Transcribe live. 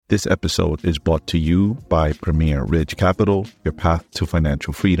This episode is brought to you by Premier Ridge Capital. Your path to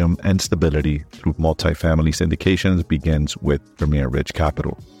financial freedom and stability through multifamily syndications begins with Premier Ridge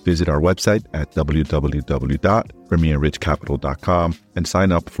Capital. Visit our website at www.premierridgecapital.com and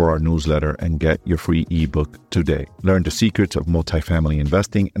sign up for our newsletter and get your free ebook today. Learn the secrets of multifamily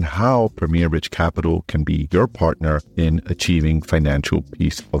investing and how Premier Ridge Capital can be your partner in achieving financial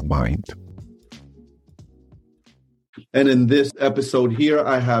peace of mind. And in this episode here,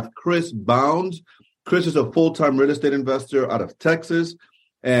 I have Chris Bounds. Chris is a full-time real estate investor out of Texas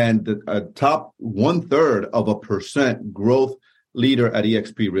and a top 1/3% growth leader at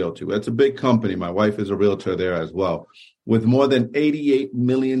eXp Realty. That's a big company. My wife is a realtor there as well, with more than $88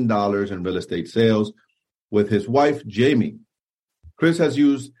 million in real estate sales with his wife, Jamie. Chris has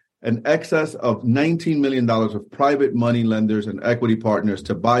used an excess of $19 million of private money lenders and equity partners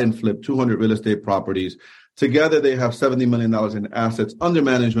to buy and flip 200 real estate properties. Together, they have $70 million in assets under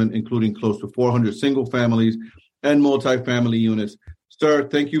management, including close to 400 single families and multifamily units. Sir,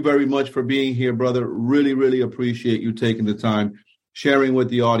 thank you very much for being here, brother. Really, really appreciate you taking the time, sharing with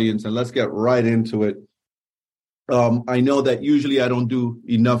the audience, and let's get right into it. I know that usually I don't do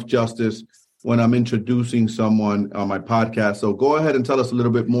enough justice when I'm introducing someone on my podcast. So go ahead and tell us a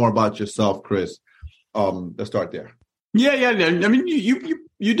little bit more about yourself, Chris. Let's start there. Yeah. I mean,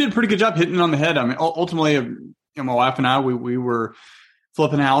 you did a pretty good job hitting it on the head. I mean, ultimately, my wife and I, we were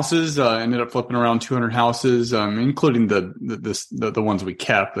flipping houses. Ended up flipping around 200 houses, including the ones we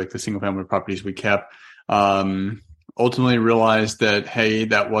kept, like the single family properties we kept. Ultimately, realized that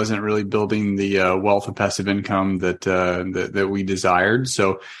that wasn't really building the wealth of passive income that we desired.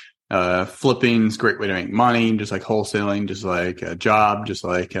 So. Flipping is a great way to make money, just like wholesaling, just like a job, just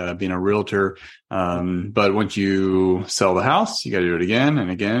like being a realtor. But once you sell the house, you got to do it again and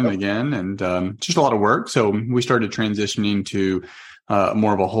again and again, and just a lot of work. So we started transitioning to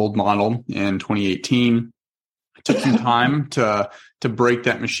more of a hold model in 2018. It took some time to break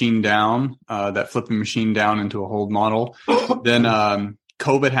that machine down, that flipping machine down into a hold model. Then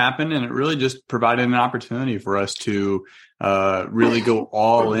COVID happened, and it really just provided an opportunity for us to really go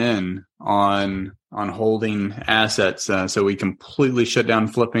all in on holding assets. So we completely shut down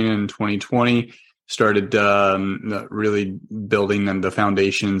flipping in 2020, started really building the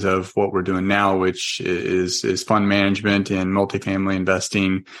foundations of what we're doing now, which is fund management and multifamily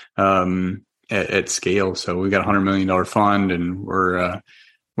investing at scale. So we got a $100 million fund, and we're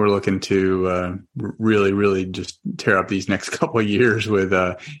looking to really, really just tear up these next couple of years with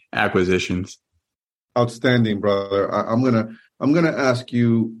acquisitions. Outstanding, brother. I'm gonna ask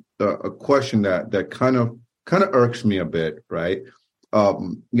you a question that kind of irks me a bit, right? I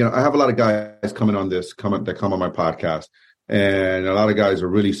have a lot of guys coming on my podcast, and a lot of guys are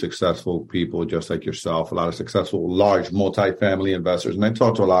really successful people, just like yourself. A lot of successful, large multifamily investors, and I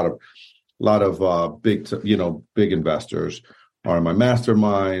talk to a lot of big investors are in my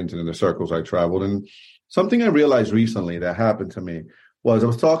masterminds and in the circles I traveled. And something I realized recently that happened to me was I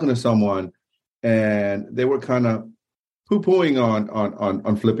was talking to someone, and they were kind of poo-pooing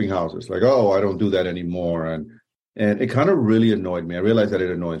on flipping houses, like, oh, I don't do that anymore. And it kind of really annoyed me. I realized that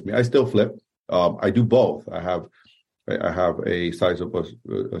it annoys me. I still flip. I do both. I have a sizable,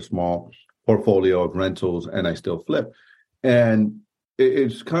 a small portfolio of rentals, and I still flip. And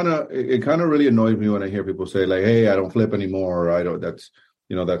it kind of really annoys me when I hear people say, like, hey, I don't flip anymore, or that's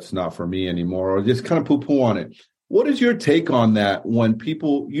not for me anymore, or just kind of poo-poo on it. What is your take on that when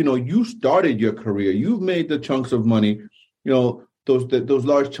people, you started your career, you've made the chunks of money, those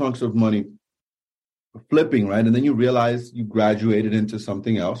large chunks of money flipping, right? And then you realize you graduated into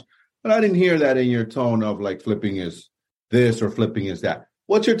something else. But I didn't hear that in your tone of like flipping is this or flipping is that.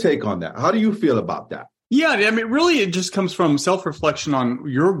 What's your take on that? How do you feel about that? Yeah, I mean, really, it just comes from self-reflection on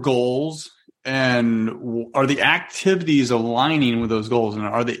your goals, and are the activities aligning with those goals,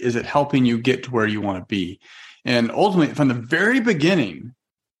 and is it helping you get to where you want to be? And ultimately, from the very beginning,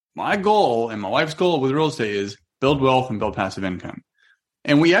 my goal and my wife's goal with real estate is build wealth and build passive income.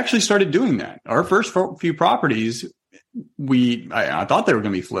 And we actually started doing that. Our first few properties, I thought they were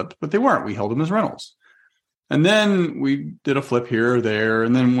going to be flipped, but they weren't. We held them as rentals. And then we did a flip here or there.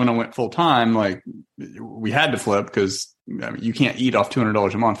 And then when I went full time, like we had to flip because you can't eat off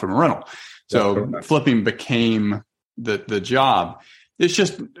 $200 a month from a rental. So flipping became the job. It's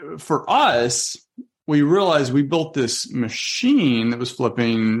just for us, we realized we built this machine that was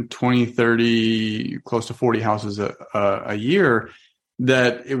flipping 20, 30, close to 40 houses a year,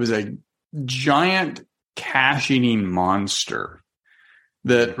 that it was a giant cash eating monster.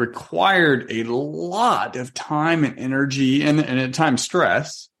 that required a lot of time and energy and at times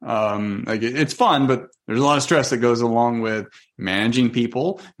stress. It's fun, but there's a lot of stress that goes along with managing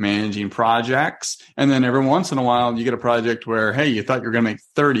people, managing projects. And then every once in a while you get a project where, hey, you thought you're going to make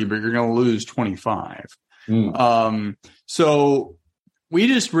 30, but you're going to lose 25. So we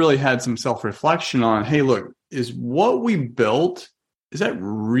just really had some self-reflection on, hey, look, is what we built, is that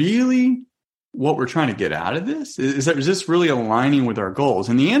really what we're trying to get out of this? Is this really aligning with our goals?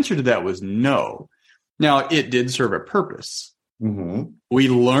 And the answer to that was no. Now, it did serve a purpose. Mm-hmm. We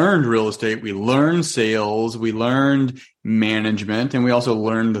learned real estate, we learned sales, we learned management, and we also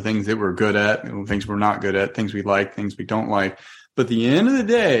learned the things that we're good at, things we're not good at, things we like, things we don't like. But at the end of the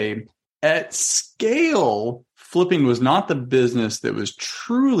day, at scale, flipping was not the business that was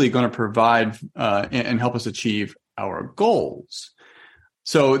truly going to provide and help us achieve our goals.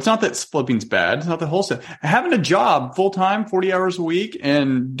 So it's not that flipping's bad. It's not the wholesale. Having a job full-time, 40 hours a week,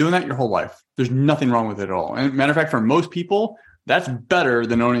 and doing that your whole life, there's nothing wrong with it at all. And matter of fact, for most people, that's better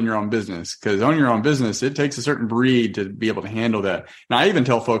than owning your own business, because owning your own business, it takes a certain breed to be able to handle that. And I even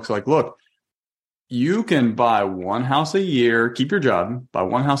tell folks like, look, you can buy one house a year, keep your job, buy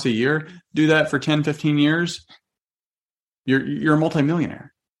one house a year, do that for 10, 15 years. You're a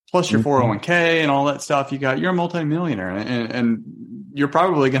multimillionaire. Plus your 401k and all that stuff you're a multimillionaire. And you're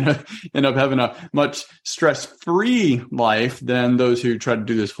probably going to end up having a much stress-free life than those who try to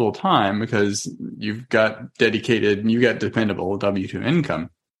do this full time, because you've got dedicated and you've got dependable W-2 income.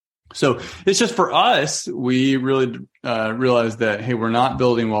 So it's just, for us, we really realized that, hey, we're not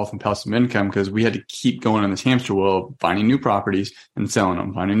building wealth and passive income because we had to keep going on this hamster wheel, finding new properties and selling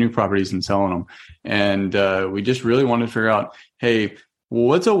them, finding new properties and selling them. And we just really wanted to figure out, hey,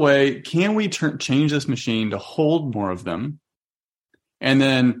 what's a way, can we change this machine to hold more of them? And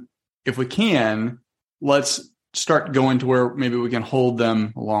then if we can, let's start going to where maybe we can hold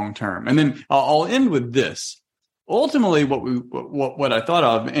them long term. And then I'll end with this. Ultimately, what I thought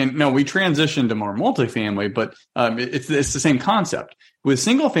of, and no, we transitioned to more multifamily, but it's the same concept. With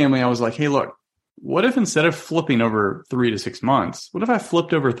single family, I was like, hey, look, what if instead of flipping over 3 to 6 months, what if I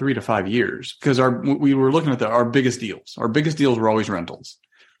flipped over 3 to 5 years? Because we were looking at our biggest deals. Our biggest deals were always rentals.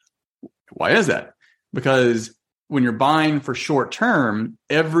 Why is that? Because when you're buying for short term,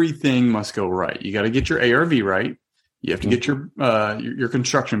 everything must go right. You got to get your ARV right. You have to get your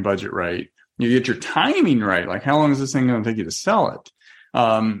construction budget right. You get your timing right. Like, how long is this thing going to take you to sell it?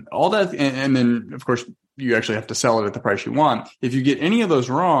 All that. And then, of course, you actually have to sell it at the price you want. If you get any of those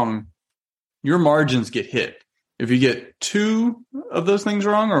wrong, your margins get hit. If you get 2 of those things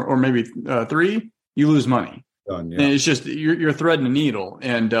wrong, or maybe 3, you lose money. And it's just, you're threading a needle.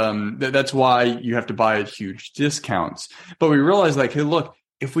 And that's why you have to buy huge discounts. But we realized, like, hey, look,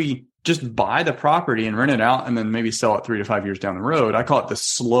 if we just buy the property and rent it out and then maybe sell it 3 to 5 years down the road, I call it the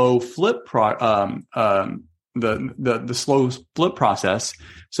slow flip the slow flip process.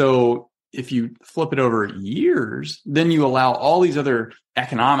 So if you flip it over years, then you allow all these other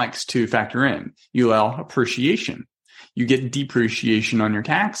economics to factor in. You allow appreciation. You get depreciation on your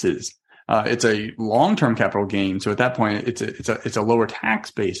taxes. It's a long-term capital gain. So at that point, it's a lower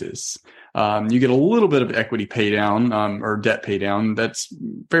tax basis. You get a little bit of equity pay down, or debt pay down. That's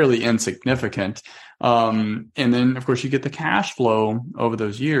fairly insignificant. And then, of course, you get the cash flow over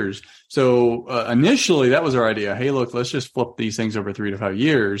those years. So initially, that was our idea. Hey, look, let's just flip these things over 3 to 5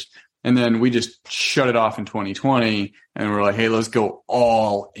 years. And then we just shut it off in 2020. And we're like, hey, let's go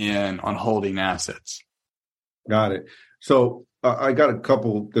all in on holding assets. Got it. So I got a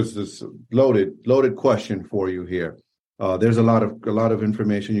couple. There's this loaded question for you here. There's a lot of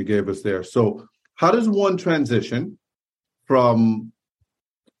information you gave us there. So how does one transition from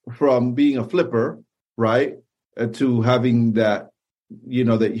being a flipper, right, to having that,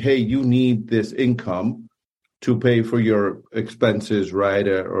 that, hey, you need this income to pay for your expenses, right,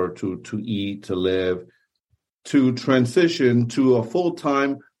 or to eat, to live, to transition to a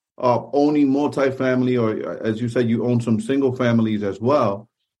full-time owning multifamily, or as you said, you own some single families as well.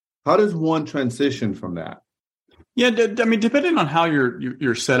 How does one transition from that? Yeah, I mean, depending on how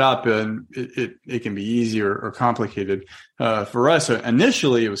you're set up, and it can be easy or complicated. For us,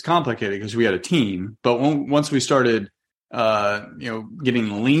 initially, it was complicated because we had a team. But once we started,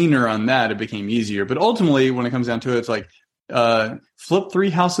 getting leaner on that, it became easier. But ultimately, when it comes down to it, it's like flip 3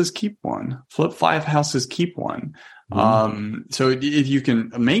 houses, keep 1. Flip 5 houses, keep 1. So if you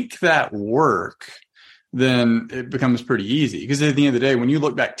can make that work, then it becomes pretty easy. Because at the end of the day, when you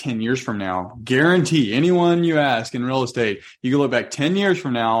look back 10 years from now, guarantee anyone you ask in real estate, you can look back 10 years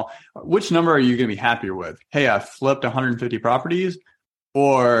from now, which number are you going to be happier with? Hey, I flipped 150 properties,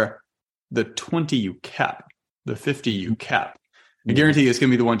 or the 20 you kept, the 50 you kept. I guarantee it's going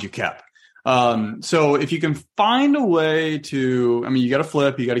to be the ones you kept. So if you can find a way to, you got to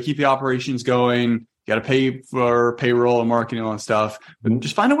flip, you got to keep the operations going, you got to pay for payroll and marketing and all that stuff, but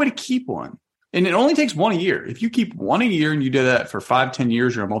just find a way to keep one. And it only takes one a year. If you keep one a year and you do that for 5-10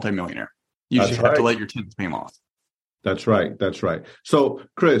 years, you're a multimillionaire. You just have to let your tenants pay them off. That's right. That's right. So,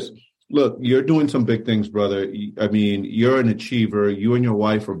 Chris, look, you're doing some big things, brother. I mean, you're an achiever. You and your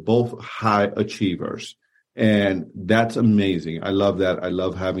wife are both high achievers. And that's amazing. I love that. I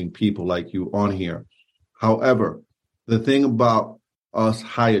love having people like you on here. However, the thing about us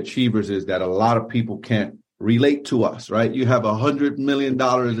high achievers is that a lot of people can't relate to us, right? You have $100 million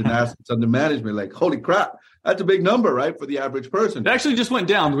in assets under management. Like, holy crap, that's a big number, right? For the average person. It actually just went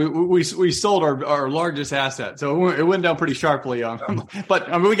down. We sold our largest asset. So it went down pretty sharply.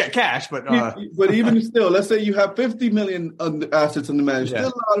 But we got cash. But even still, let's say you have 50 million assets under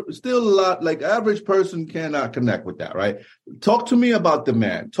management. Yeah. Still a lot. Like, average person cannot connect with that, right? Talk to me about the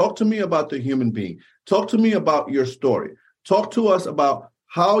man. Talk to me about the human being. Talk to me about your story. Talk to us about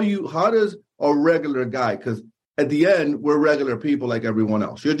how does a regular guy, because at the end, we're regular people like everyone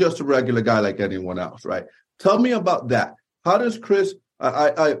else. You're just a regular guy like anyone else, right? Tell me about that. How does Chris,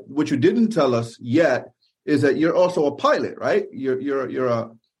 what you didn't tell us yet is that you're also a pilot, right?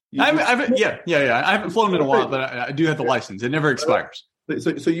 I haven't flown in a while, but I do have the license. It never expires.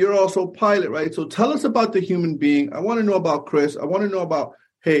 So you're also a pilot, right? So tell us about the human being. I want to know about Chris. I want to know about,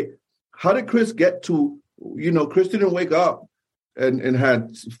 hey, how did Chris get to, Chris didn't wake up and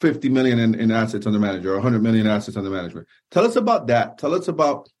had 50 million in assets under management or 100 million assets under management. Tell us about that. Tell us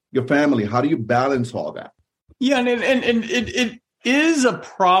about your family. How do you balance all that? Yeah, and it is a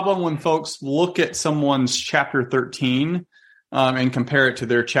problem when folks look at someone's chapter 13 and compare it to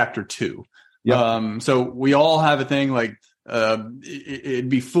their chapter 2. Yep. So we all have a thing like it'd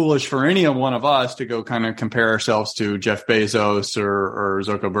be foolish for any one of us to go kind of compare ourselves to Jeff Bezos or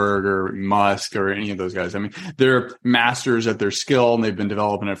Zuckerberg or Musk or any of those guys. I mean, they're masters at their skill and they've been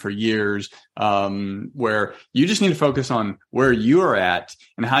developing it for years, where you just need to focus on where you are at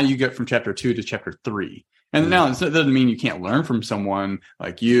and how you get from chapter 2 to chapter 3. And now it doesn't mean you can't learn from someone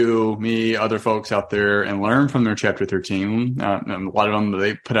like you, me, other folks out there and learn from their chapter 13. A lot of them,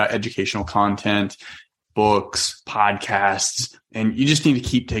 they put out educational content, books, podcasts, and you just need to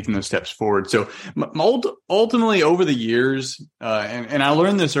keep taking those steps forward. So ultimately over the years, and I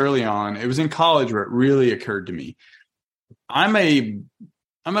learned this early on, it was in college where it really occurred to me. I'm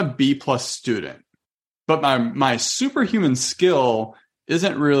a B+ student, but my superhuman skill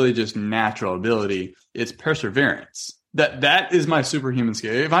isn't really just natural ability. It's perseverance. That is my superhuman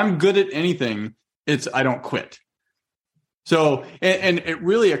skill. If I'm good at anything, it's I don't quit. So, and it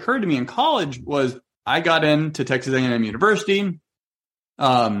really occurred to me in college was I got into Texas A&M University,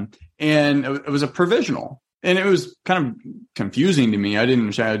 and it was a provisional, and it was kind of confusing to me. I didn't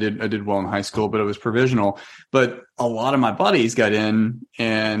understand. I did well in high school, but it was provisional. But a lot of my buddies got in,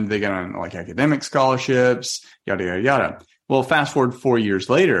 and they got on like academic scholarships, yada yada yada. Well, fast forward 4 years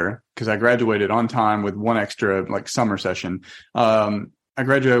later, because I graduated on time with one extra like summer session. I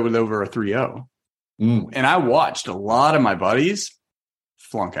graduated with over a 3.0. And I watched a lot of my buddies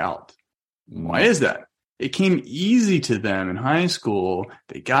flunk out. Why is that? It came easy to them in high school.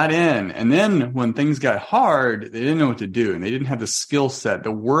 They got in. And then when things got hard, they didn't know what to do. And they didn't have the skill set,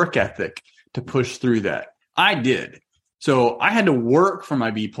 the work ethic to push through that. I did. So I had to work for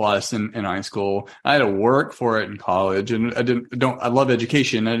my B+ in high school. I had to work for it in college, and I love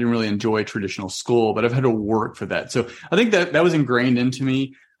education. I didn't really enjoy traditional school, but I've had to work for that. So I think that was ingrained into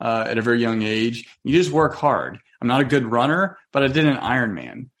me at a very young age. You just work hard. I'm not a good runner, but I did an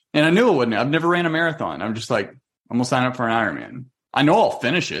Ironman, and I knew it wouldn't. I've never ran a marathon. I'm just like, I'm gonna sign up for an Ironman. I know I'll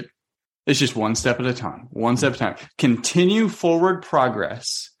finish it. It's just one step at a time. One step at a time. Continue forward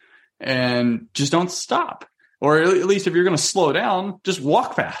progress, and just don't stop. Or at least if you're going to slow down, just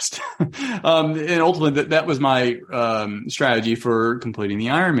walk fast. And ultimately, that was my strategy for completing the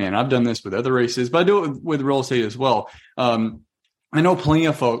Ironman. I've done this with other races, but I do it with real estate as well. I know plenty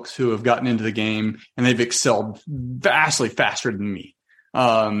of folks who have gotten into the game and they've excelled vastly faster than me.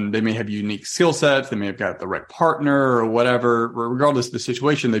 They may have unique skill sets. They may have got the right partner or whatever. Regardless of the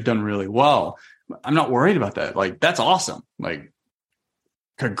situation, they've done really well. I'm not worried about that. Like, that's awesome. Like,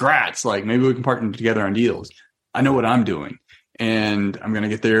 congrats. Like, maybe we can partner together on deals. I know what I'm doing, and I'm going to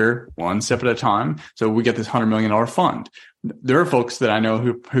get there one step at a time. So we get this $100 million fund. There are folks that I know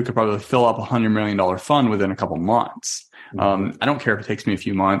who could probably fill up a $100 million fund within a couple months. I don't care if it takes me a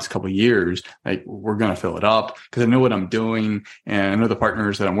few months, a couple of years, like we're going to fill it up because I know what I'm doing and I know the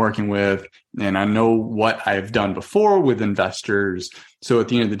partners that I'm working with and I know what I've done before with investors. So at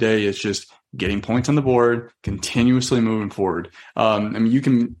the end of the day, it's just getting points on the board, continuously moving forward. You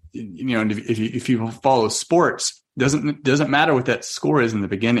can, if you follow sports, doesn't matter what that score is in the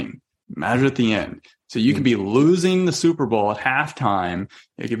beginning, it matters at the end. So you could be losing the Super Bowl at halftime.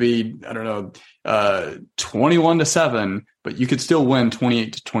 It could be, 21-7, but you could still win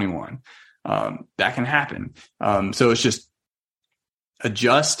 28-21. That can happen. So it's just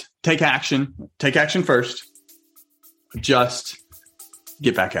adjust, take action first, adjust,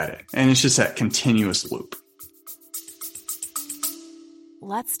 get back at it. And it's just that continuous loop.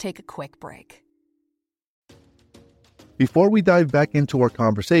 Let's take a quick break. Before we dive back into our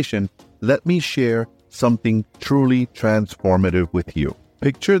conversation, let me share something truly transformative with you.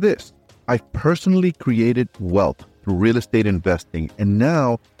 Picture this. I've personally created wealth through real estate investing, and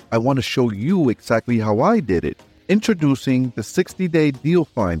now I want to show you exactly how I did it. Introducing the 60-Day Deal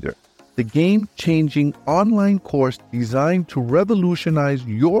Finder, the game-changing online course designed to revolutionize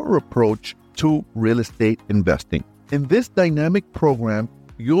your approach to real estate investing. In this dynamic program,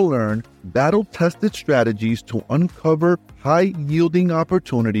 you'll learn battle-tested strategies to uncover high-yielding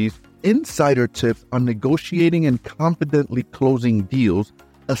opportunities, insider tips on negotiating and confidently closing deals,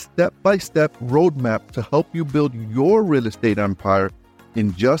 a step-by-step roadmap to help you build your real estate empire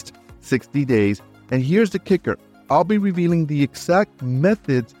in just 60 days. And here's the kicker. I'll be revealing the exact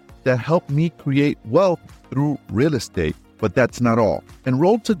methods that help me create wealth through real estate. But that's not all.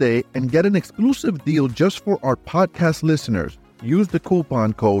 Enroll today and get an exclusive deal just for our podcast listeners. Use the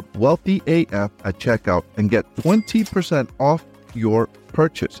coupon code WealthyAF at checkout and get 20% off your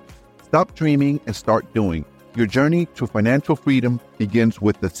purchase. Stop dreaming and start doing. Your journey to financial freedom begins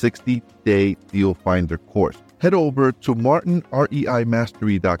with the 60-Day Deal Finder course. Head over to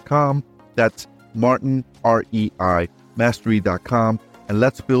martinreimastery.com. That's martinreimastery.com, and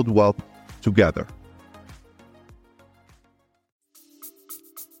let's build wealth together.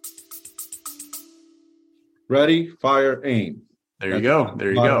 Ready, fire, aim. There you go.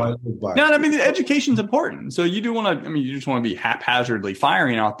 No, the education's important. So you do want to, you just want to be haphazardly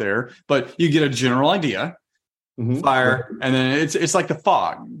firing out there, but you get a general idea, fire, and then it's like the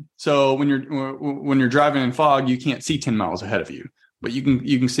fog. So when you're driving in fog, you can't see 10 miles ahead of you, but you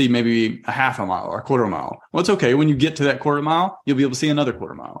can see maybe a half a mile or a quarter mile. Well, it's okay. When you get to that quarter mile, you'll be able to see another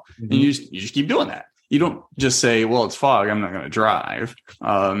quarter mile, and you just keep doing that. You don't just say, well, it's fog, I'm not going to drive.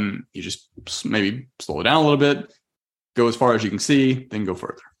 You just maybe slow it down a little bit, go as far as you can see, then go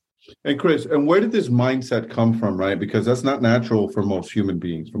further. And Chris, and where did this mindset come from, right? Because that's not natural for most human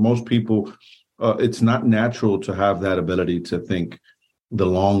beings. For most people, it's not natural to have that ability to think the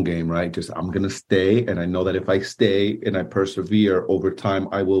long game, right? Just I'm going to stay, and I know that if I stay and I persevere over time,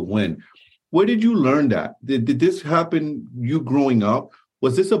 I will win. Where did you learn that? Did this happen you growing up?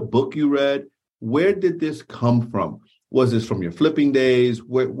 Was this a book you read? Where did this come from? Was this from your flipping days?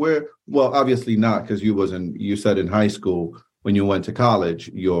 Where? Well, obviously not, because you said in high school when you went to college,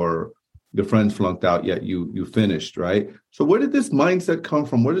 your friends flunked out, yet you finished, right? So where did this mindset come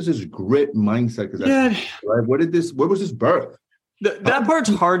from? Where does this grit mindset? Right? Where was this birth? That part's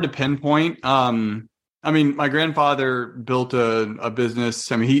hard to pinpoint. My grandfather built a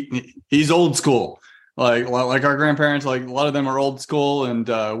business. He's old school. Like our grandparents, like a lot of them are old school, and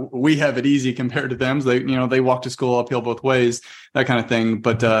we have it easy compared to them. So they walk to school uphill both ways, that kind of thing.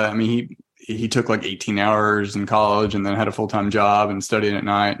 But he took like 18 hours in college and then had a full-time job and studied at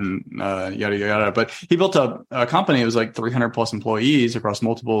night and yada yada. But he built a company. It was like 300 plus employees across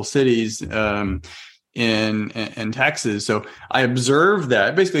multiple cities in Texas. So I observed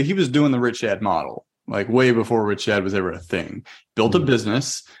that basically he was doing the Rich Dad model, like way before Rich Dad was ever a thing. Built a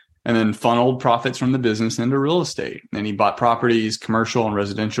business, and then funneled profits from the business into real estate. And he bought properties, commercial and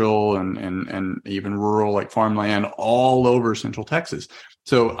residential and even rural, like farmland, all over Central Texas.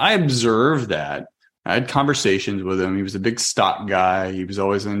 So I observed that. I had conversations with him. He was a big stock guy. He was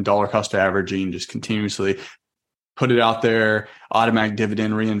always in dollar cost averaging, just continuously put it out there, automatic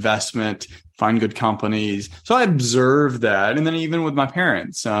dividend reinvestment, find good companies. So I observed that. And then even with my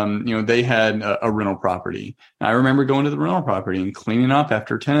parents, they had a rental property. And I remember going to the rental property and cleaning up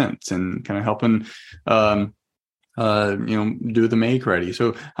after tenants and kind of helping, do the make ready.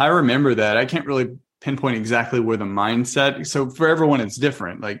 So I remember that. I can't really pinpoint exactly where the mindset. So for everyone, it's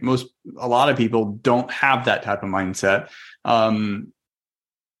different. Like a lot of people don't have that type of mindset.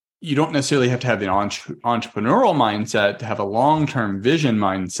 You don't necessarily have to have the entrepreneurial mindset to have a long-term vision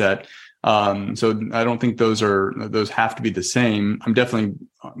mindset. So I don't think those have to be the same. I'm definitely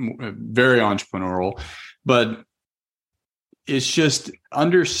very entrepreneurial, but it's just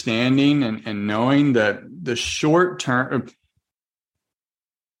understanding and knowing that the short term,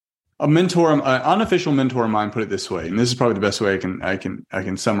 an unofficial mentor of mine put it this way, and this is probably the best way I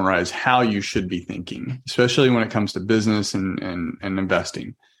can summarize how you should be thinking, especially when it comes to business and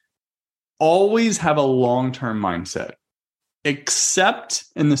investing. Always have a long-term mindset, except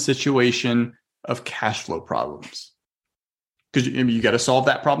in the situation of cash flow problems, because you got to solve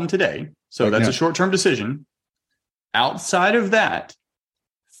that problem today. So that's a short-term decision. Outside of that,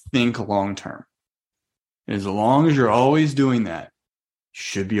 think long-term. As long as you're always doing that, you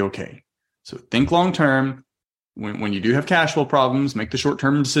should be okay. So think long-term. When you do have cash flow problems, make the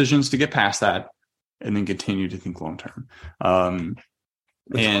short-term decisions to get past that, and then continue to think long-term.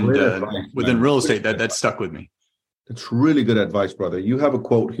 Within real estate, that stuck with me. It's really good advice, brother. You have a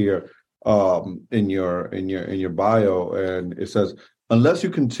quote here in your bio, and it says, "Unless you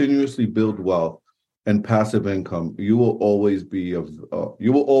continuously build wealth and passive income, you will always be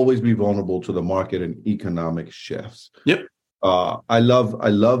vulnerable to the market and economic shifts." Yep. I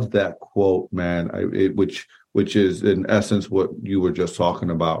love that quote, man. Which is in essence what you were just talking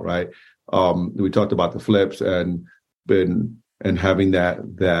about, right? We talked about the flips and having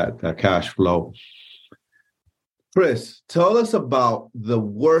that cash flow. Chris, tell us about the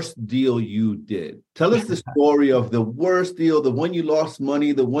worst deal you did. Tell us the story of the worst deal, the one you lost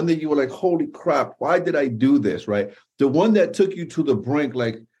money, the one that you were like, holy crap, why did I do this, right? The one that took you to the brink,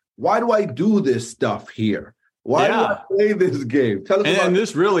 like, why do I do this stuff here? Why do I play this game? Tell us about and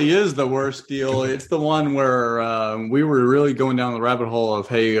this really is the worst deal. It's the one where we were really going down the rabbit hole of,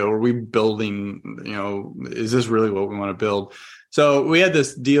 hey, are we building, is this really what we want to build? So we had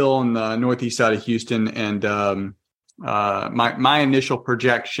this deal on the northeast side of Houston, and my initial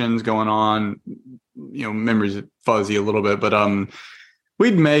projections going on, memories fuzzy a little bit, but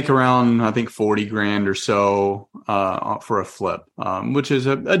we'd make around, I think, 40 grand or so for a flip, which is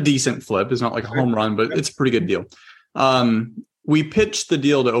a decent flip. It's not like a home run, but it's a pretty good deal. We pitched the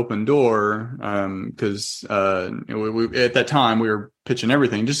deal to Open Door because at that time we were pitching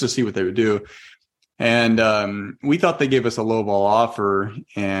everything just to see what they would do. And we thought they gave us a lowball offer,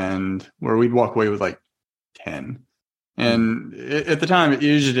 and where we'd walk away with like 10. And at the time, it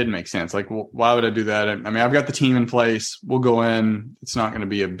usually didn't make sense. Like, why would I do that? I mean, I've got the team in place. We'll go in. It's not going to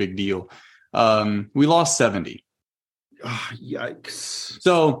be a big deal. We lost 70. Oh, yikes.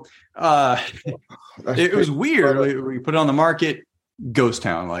 So it was weird. We put it on the market, ghost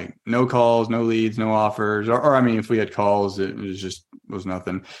town, like no calls, no leads, no offers. Or I mean, if we had calls, it was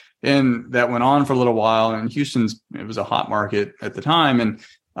nothing. And that went on for a little while. And it was a hot market at the time.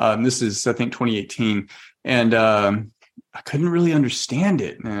 And this is, I think, 2018. And I couldn't really understand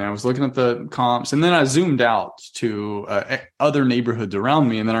it. And I was looking at the comps, and then I zoomed out to other neighborhoods around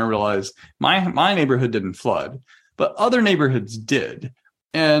me. And then I realized my neighborhood didn't flood, but other neighborhoods did.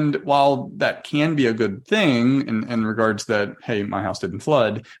 And while that can be a good thing in regards that, hey, my house didn't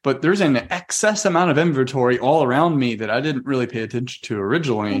flood, but there's an excess amount of inventory all around me that I didn't really pay attention to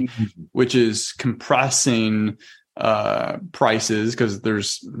originally, which is compressing prices because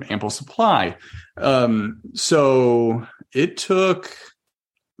there's ample supply. So it took,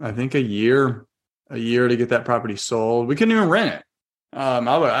 I think, a year to get that property sold. We couldn't even rent it.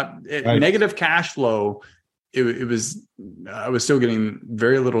 Negative cash flow. It was, I was still getting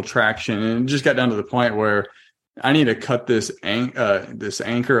very little traction, and it just got down to the point where I need to cut this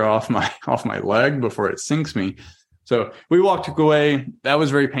anchor off my leg before it sinks me. So we walked away. That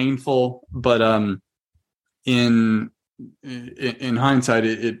was very painful, but in hindsight,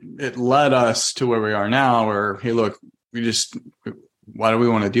 it led us to where we are now, where, hey, look, why do we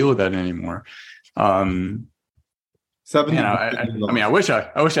want to deal with that anymore? I wish I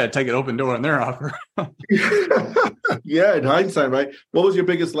had taken Open Door on their offer. Yeah, in hindsight, right? What was your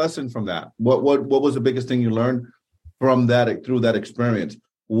biggest lesson from that? What was the biggest thing you learned from that, through that experience?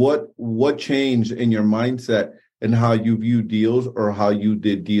 What changed in your mindset and how you view deals, or how you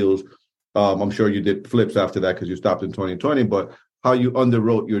did deals? I'm sure you did flips after that because you stopped in 2020, but how you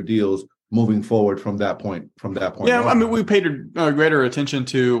underwrote your deals moving forward from that point. Yeah, I mean, we paid greater attention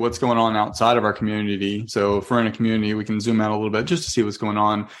to what's going on outside of our community. So if we're in a community, we can zoom out a little bit just to see what's going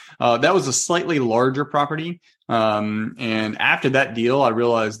on. That was a slightly larger property. And after that deal, I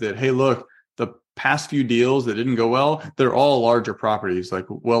realized that, hey, look, the past few deals that didn't go well, they're all larger properties, like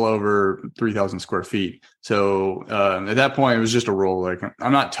well over 3,000 square feet. So at that point, it was just a rule. Like,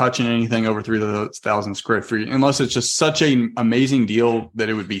 I'm not touching anything over 3,000 square feet unless it's just such an amazing deal that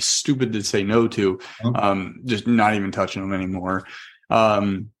it would be stupid to say no to. Just not even touching them anymore.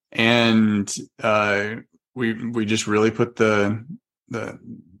 And we just really put the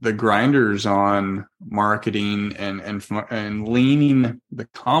the grinders on marketing and leaning the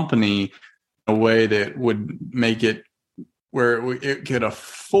company in a way that would make it where it could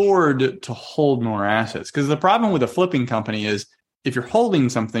afford to hold more assets. Because the problem with a flipping company is if you're holding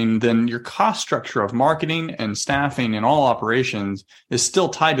something, then your cost structure of marketing and staffing and all operations is still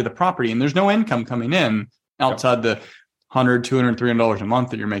tied to the property. And there's no income coming in outside the $100, $200, $300 a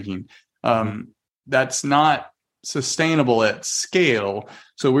month that you're making. That's not sustainable at scale.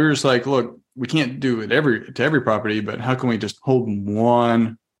 So we were just like, look, we can't do it to every property, but how can we just hold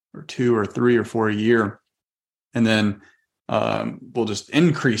 1 or 2 or 3 or 4 a year? And then we'll just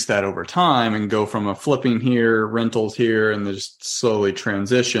increase that over time and go from a flipping here, rentals here, and then just slowly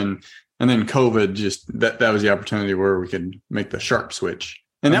transition. And then COVID that was the opportunity where we could make the sharp switch.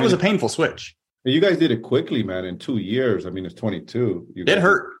 And that was a painful switch. You guys did it quickly, man, in 2 years. I mean, it's 22. It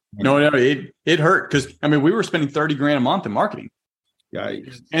hurt. No, it hurt because we were spending $30,000 a month in marketing.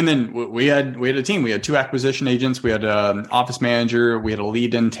 Yikes. And then we had a team. We had 2 acquisition agents. We had an office manager. We had a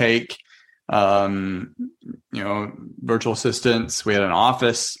lead intake. Virtual assistants. We had an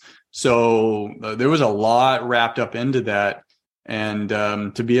office. So there was a lot wrapped up into that. And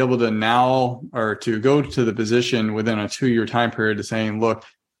to be able to go to the position within a 2-year time period to saying, look,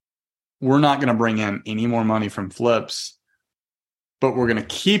 we're not going to bring in any more money from flips, but we're going to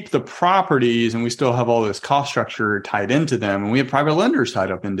keep the properties and we still have all this cost structure tied into them. And we have private lenders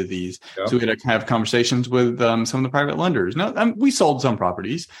tied up into these. Yep. So we had to have conversations with some of the private lenders. Now, we sold some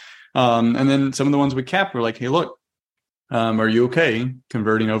properties. And then some of the ones we kept were like, hey, look, are you okay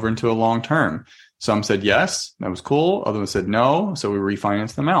converting over into a long-term? Some said yes, that was cool. Others said no. So we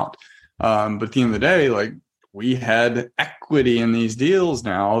refinanced them out. But at the end of the day, like we had equity in these deals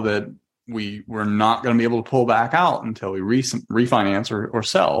now that we were not going to be able to pull back out until we refinance or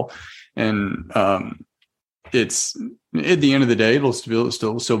sell. And it's at the end of the day, it'll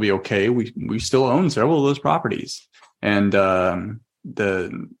still be okay. We still own several of those properties. And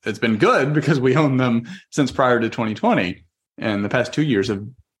it's been good because we own them since prior to 2020, and the past 2 years have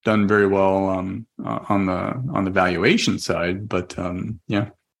done very well on the valuation side. But yeah,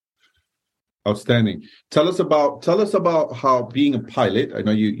 outstanding. Tell us about how being a pilot. I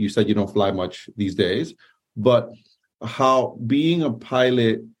know you said you don't fly much these days, but how being a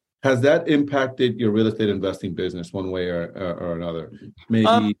pilot has that impacted your real estate investing business one way or another?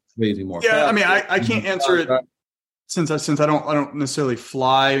 Maybe raising more. Yeah, I mean, I can't answer it. Since I don't necessarily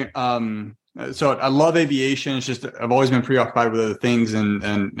fly, so I love aviation. It's just I've always been preoccupied with other things,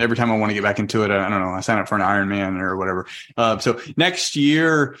 and every time I want to get back into it, I don't know. I sign up for an Ironman or whatever. So next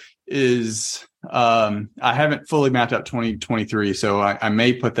year is I haven't fully mapped out 2023, so I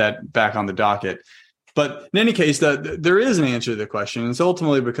may put that back on the docket. But in any case, there is an answer to the question. It's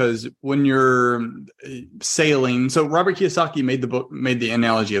ultimately because when you're sailing, so Robert Kiyosaki made the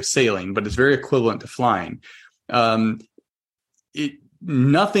analogy of sailing, but it's very equivalent to flying. There's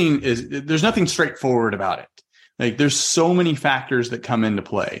nothing straightforward about it. Like there's so many factors that come into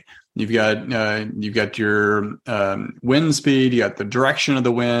play. You've got your wind speed, you got the direction of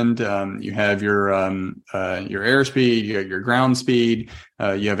the wind, you have your airspeed, you got your ground speed,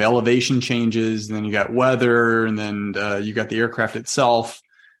 you have elevation changes, and then you got weather, and then you got the aircraft itself,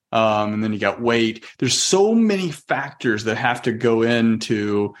 and then you got weight. There's so many factors that have to go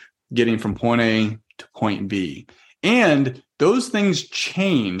into getting from point A to point B. And those things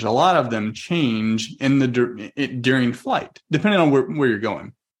change. A lot of them change during flight, depending on where you're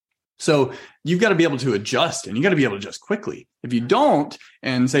going. So you've got to be able to adjust, and you got to be able to adjust quickly. If you don't,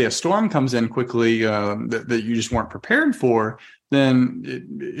 and say a storm comes in quickly that you just weren't prepared for, then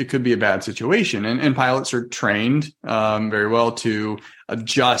it could be a bad situation. And pilots are trained very well to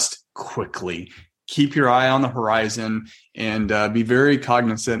adjust quickly. Keep your eye on the horizon and be very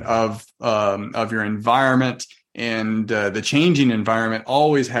cognizant of your environment and the changing environment.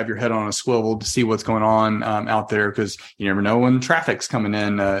 Always have your head on a swivel to see what's going on out there, because you never know when traffic's coming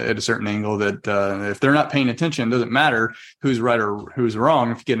in at a certain angle that if they're not paying attention, it doesn't matter who's right or who's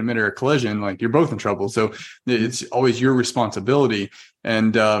wrong. If you get a mid-air collision, like you're both in trouble. So it's always your responsibility.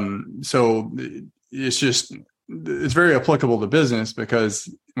 And so it's very applicable to business, because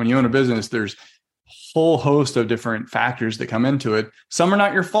when you own a business, there's whole host of different factors that come into it. Some are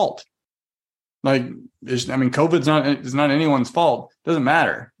not your fault. COVID's not anyone's fault. It doesn't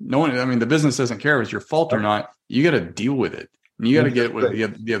matter. No one. The business doesn't care if it's your fault or not. You got to deal with it, and you got to get it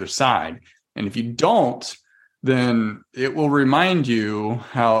with the other side. And if you don't, then it will remind you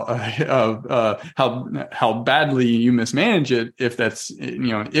how badly you mismanage it.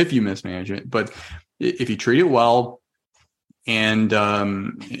 If you mismanage it, but if you treat it well, and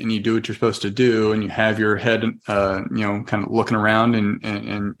you do what you're supposed to do, and you have your head, kind of looking around,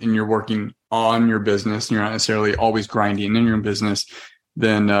 and you're working on your business, and you're not necessarily always grinding in your business,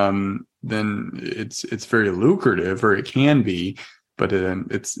 then it's very lucrative, or it can be, but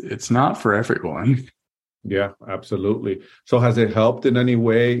it's not for everyone. Yeah, absolutely. So has it helped in any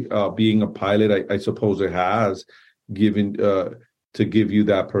way, being a pilot? I suppose it has, given to give you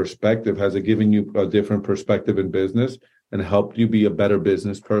that perspective. Has it given you a different perspective in business and helped you be a better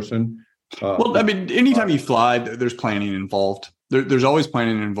business person? Well, I mean, anytime you fly, there's planning involved. There's always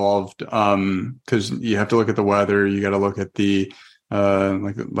planning involved, because you have to look at the weather. You got to look at the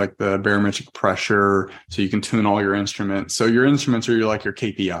like the barometric pressure, so you can tune all your instruments. So your instruments are your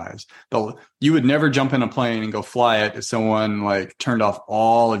KPIs. You would never jump in a plane and go fly it if someone turned off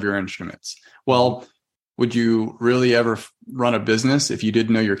all of your instruments. Well, would you really ever run a business if you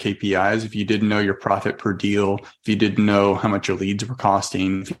didn't know your KPIs, if you didn't know your profit per deal, if you didn't know how much your leads were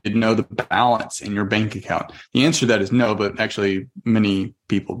costing, if you didn't know the balance in your bank account? The answer to that is no, but actually many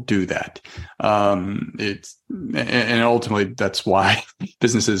people do that. And ultimately that's why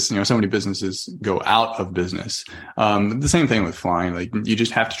businesses, so many businesses go out of business. The same thing with flying, you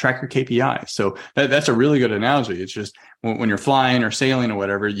just have to track your KPIs. So that's a really good analogy. It's just when you're flying or sailing or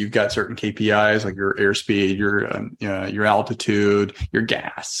whatever, you've got certain KPIs like your airspeed, your altitude, your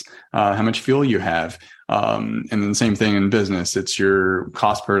gas, how much fuel you have. And then the same thing in business. It's your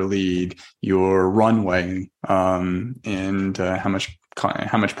cost per lead, your runway, and how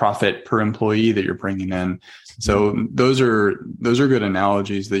much profit per employee that you're bringing in. So those are good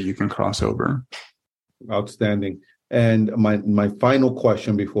analogies that you can cross over. Outstanding. And my final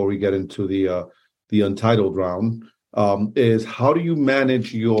question before we get into the untitled round is, how do you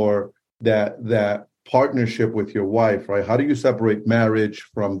manage that partnership with your wife, right? How do you separate marriage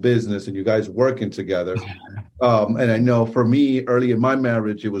from business and you guys working together? And I know for me, early in my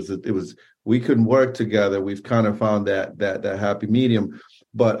marriage, it was we couldn't work together. We've kind of found that happy medium.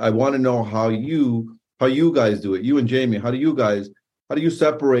 But I want to know how you guys do it. You and Jamie, how do you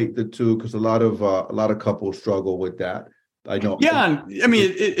separate the two? Because a lot of couples struggle with that. I know. Yeah, I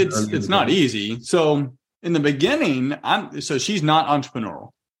mean it's not easy. So in the beginning, she's not entrepreneurial.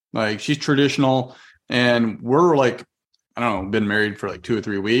 She's traditional, and we're been married for 2 or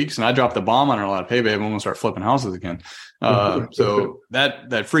 3 weeks, and I dropped the bomb on her a lot. Hey, babe, I'm gonna start flipping houses again. So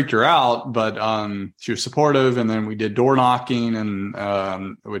that freaked her out, but she was supportive. And then we did door knocking,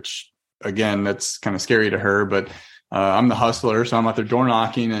 and which again, that's kind of scary to her, but I'm the hustler, so I'm out there door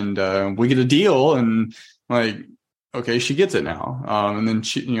knocking, and we get a deal, and okay, she gets it now. And then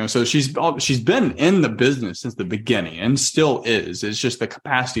she, so she's been in the business since the beginning and still is. It's just the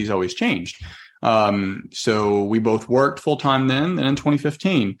capacity's always changed. So we both worked full time then, and in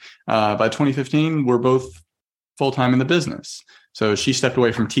 2015, by 2015, we're both full time in the business. So she stepped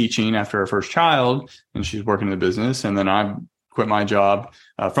away from teaching after her first child, and she's working in the business. And then I quit my job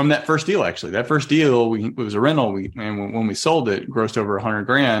from that first deal. Actually, that first deal, it was a rental. And when we sold it, grossed over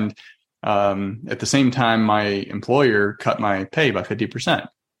 $100,000. At the same time, my employer cut my pay by 50%.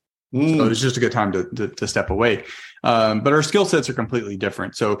 So it was just a good time to step away. But our skill sets are completely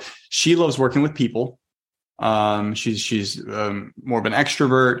different. So she loves working with people. She's more of an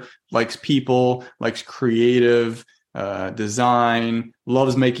extrovert, likes people, likes creative design,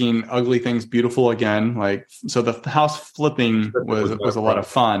 loves making ugly things beautiful again. So the house flipping was a lot of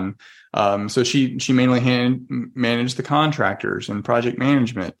fun. So she mainly managed the contractors and project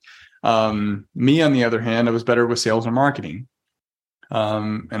management. Me, on the other hand, I was better with sales and marketing.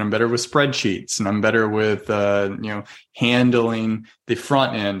 And I'm better with spreadsheets, and I'm better with, handling the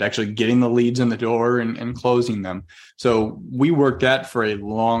front end, actually getting the leads in the door and closing them. So we worked that for a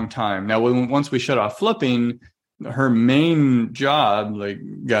long time. Now, once we shut off flipping, her main job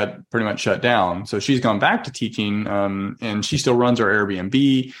got pretty much shut down. So she's gone back to teaching, and she still runs our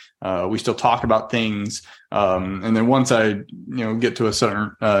Airbnb. We still talk about things. And then once I, get to a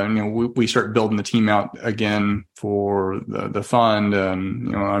certain, we start building the team out again for the fund.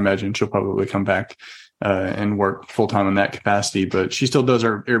 I imagine she'll probably come back, and work full time in that capacity, but she still does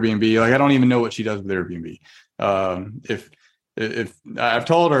our Airbnb. I don't even know what she does with Airbnb. If I've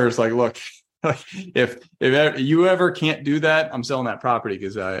told her, it's look, if you ever can't do that, I'm selling that property,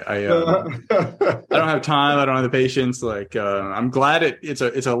 because I don't have time. I don't have the patience. I'm glad it's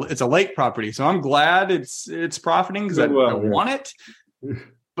a lake property, so I'm glad it's profiting, because I want it,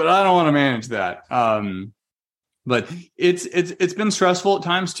 but I don't want to manage that. But it's been stressful at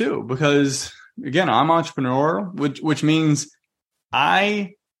times too, because again, I'm entrepreneur, which means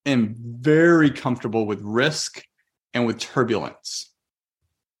I am very comfortable with risk and with turbulence.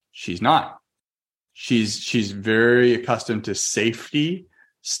 She's not. She's very accustomed to safety,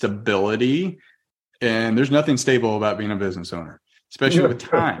 stability, and there's nothing stable about being a business owner, especially with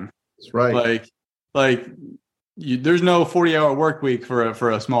time. That's right. There's no 40-hour work week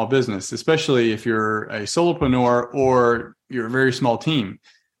for a small business, especially if you're a solopreneur or you're a very small team.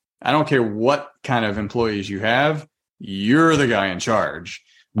 I don't care what kind of employees you have, you're the guy in charge.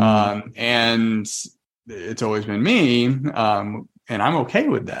 And it's always been me. And I'm okay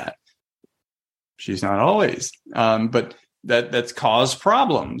with that. She's not always, but that's caused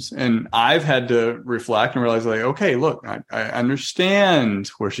problems. And I've had to reflect and realize, like, okay, look, I understand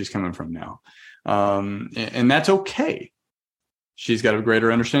where she's coming from now. And that's okay. She's got a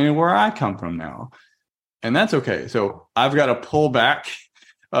greater understanding of where I come from now. And that's okay. So I've got to pull back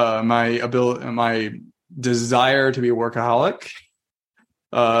my desire to be a workaholic.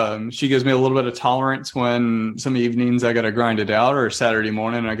 She gives me a little bit of tolerance when some evenings I got to grind it out, or Saturday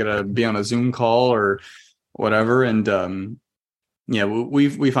morning I got to be on a Zoom call or whatever. And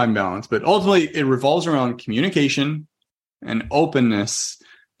we find balance, but ultimately it revolves around communication and openness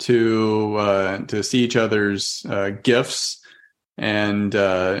to see each other's gifts and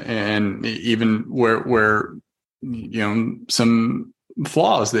even where some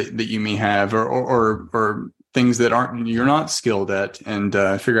flaws that you may have or things that you're not skilled at, and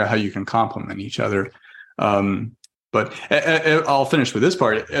figure out how you can complement each other. But I'll finish with this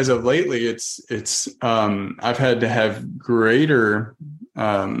part. As of lately, it's I've had to have greater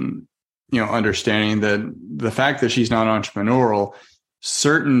understanding that the fact that she's not entrepreneurial,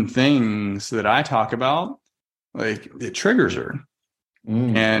 certain things that I talk about, like, it triggers her.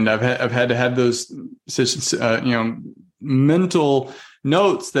 And I've had to have those mental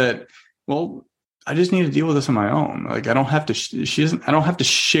notes that, well, I just need to deal with this on my own. Like, I don't have to, I don't have to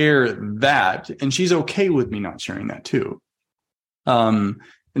share that. And she's okay with me not sharing that too. And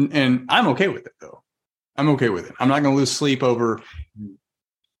I'm okay with it though. I'm okay with it. I'm not going to lose sleep over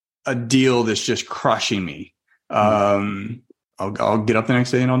a deal that's just crushing me. I'll get up the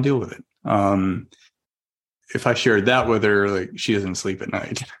next day and I'll deal with it. If I shared that with her, like, she doesn't sleep at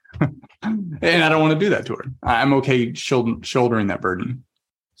night. And I don't want to do that to her. I'm okay shouldering that burden.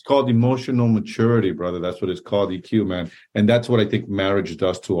 It's called emotional maturity, brother. That's what it's called, EQ, man. And that's what I think marriage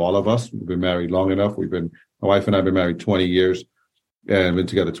does to all of us. We've been married long enough. My wife and I have been married 20 years and been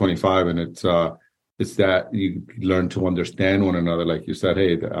together 25. And it's that you learn to understand one another. Like you said,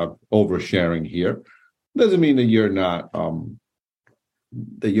 hey, oversharing here doesn't mean that you're not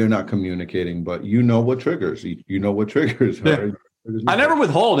communicating, but you know what triggers. You know what triggers her. Yeah. I never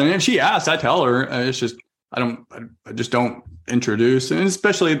withhold. And if she asks, I tell her. It's just, I just don't introduce. And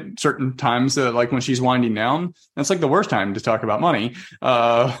especially at certain times, like when she's winding down, that's like the worst time to talk about money.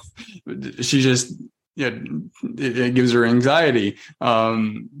 She just, it gives her anxiety.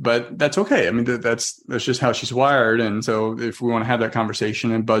 But that's okay. I mean, that's just how she's wired. And so if we want to have that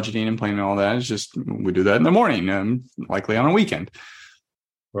conversation and budgeting and planning and all that, it's just, we do that in the morning, likely on a weekend.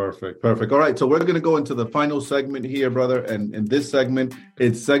 Perfect. All right. So we're going to go into the final segment here, brother. And in this segment,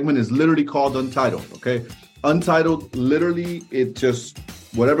 is literally called Untitled. Okay. Untitled, literally, it just,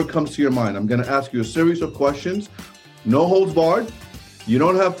 whatever comes to your mind. I'm going to ask you a series of questions. No holds barred. You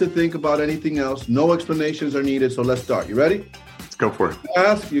don't have to think about anything else. No explanations are needed. So let's start. You ready? Let's go for it.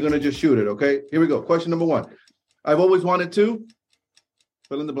 Ask, you're going to just shoot it. Okay. Here we go. Question number 1. I've always wanted to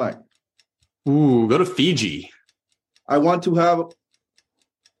fill in the blank. Ooh, go to Fiji. I want to have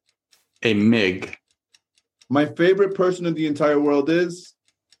a MiG. My favorite person in the entire world is?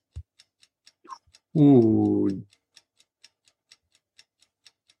 Ooh.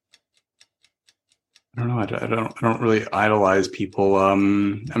 I don't know. I don't really idolize people. I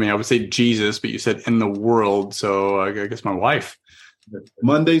mean, I would say Jesus, but you said in the world, so I guess my wife.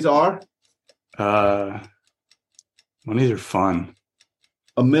 Mondays are? Mondays are fun.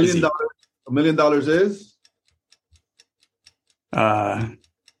 $1 million. $1 million is?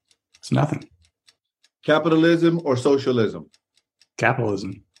 It's nothing. Capitalism or socialism?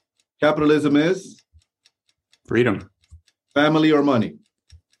 Capitalism. Capitalism is? Freedom. Family or money?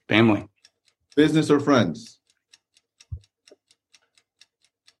 Family. Business or friends?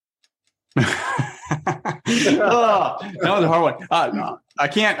 Oh, that was a hard one. No, I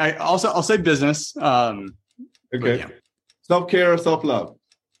can't. I'll say business. Okay. Yeah. Self-care or self-love?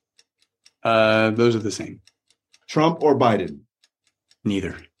 Those are the same. Trump or Biden?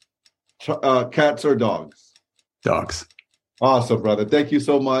 Neither. Cats or dogs? Dogs. Awesome, brother. Thank you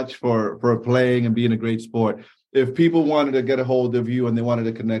so much for playing and being a great sport. If people wanted to get a hold of you and they wanted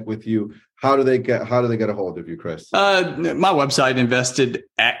to connect with you, how do they get a hold of you, Chris? My website,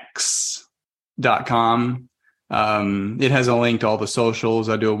 investedx.com. It has a link to all the socials.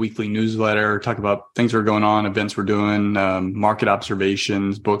 I do a weekly newsletter, talk about things that are going on, events we're doing, market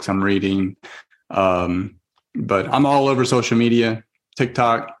observations, books I'm reading. But I'm all over social media,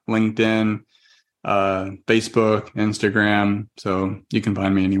 TikTok, LinkedIn, Facebook, Instagram. So you can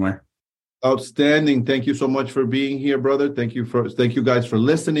find me anywhere. Outstanding. Thank you so much for being here, brother. Thank you guys for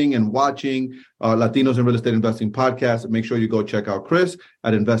listening and watching Latinos in Real Estate Investing podcast. Make sure you go check out Chris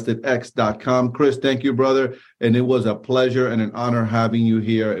at investedx.com. Chris, thank you, brother. And it was a pleasure and an honor having you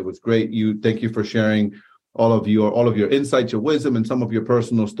here. It was great. Thank you for sharing all of your insights, your wisdom, and some of your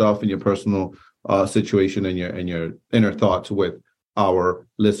personal stuff and your personal situation and your inner thoughts with our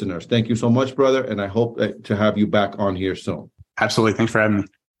listeners. Thank you so much, brother. And I hope to have you back on here soon. Absolutely. Thanks for having me.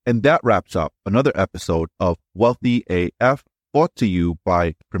 And that wraps up another episode of Wealthy AF, brought to you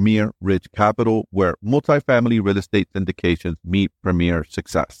by Premier Ridge Capital, where multifamily real estate syndications meet premier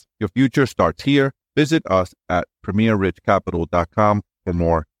success. Your future starts here. Visit us at premierridgecapital.com for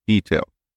more details.